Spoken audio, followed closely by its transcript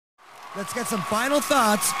Let's get some final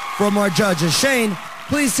thoughts from our judges. Shane,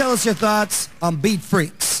 please tell us your thoughts on Beat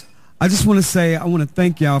Freaks. I just want to say I want to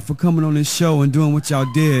thank y'all for coming on this show and doing what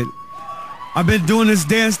y'all did. I've been doing this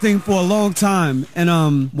dance thing for a long time,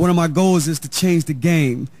 and one of my goals is to change the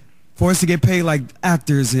game for us to get paid like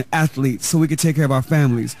actors and athletes so we can take care of our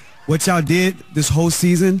families. What y'all did this whole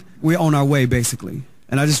season, we're on our way, basically.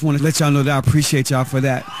 And I just want to let y'all know that I appreciate y'all for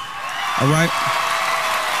that. All right?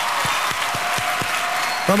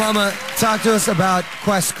 Mama, talk to us about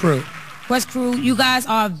Quest Crew. Quest Crew, you guys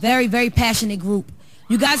are a very, very passionate group.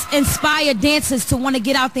 You guys inspire dancers to want to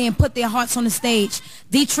get out there and put their hearts on the stage.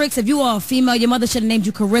 D-Trix, if you are a female, your mother should have named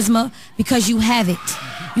you Charisma because you have it.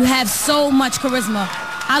 You have so much charisma.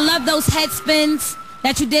 I love those head spins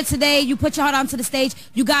that you did today. You put your heart onto the stage.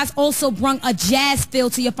 You guys also brought a jazz feel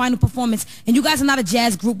to your final performance. And you guys are not a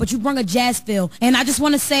jazz group, but you brought a jazz feel. And I just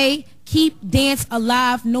want to say, keep dance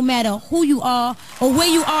alive no matter who you are or where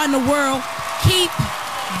you are in the world. Keep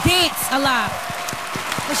dance alive.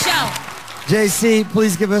 For sure. JC,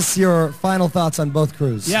 please give us your final thoughts on both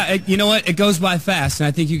crews. Yeah, you know what? It goes by fast, and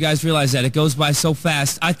I think you guys realize that. It goes by so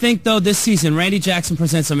fast. I think, though, this season, Randy Jackson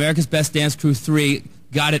Presents America's Best Dance Crew 3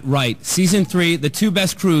 got it right. Season 3, the two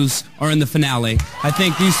best crews are in the finale. I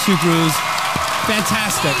think these two crews,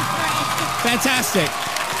 fantastic. Fantastic.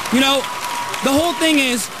 You know, the whole thing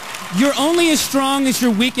is, you're only as strong as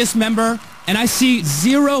your weakest member, and I see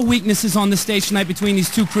zero weaknesses on the stage tonight between these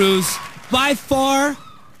two crews. By far,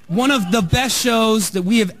 one of the best shows that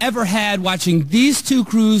we have ever had, watching these two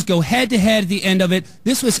crews go head-to-head at the end of it.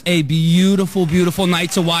 This was a beautiful, beautiful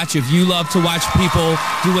night to watch if you love to watch people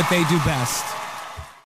do what they do best.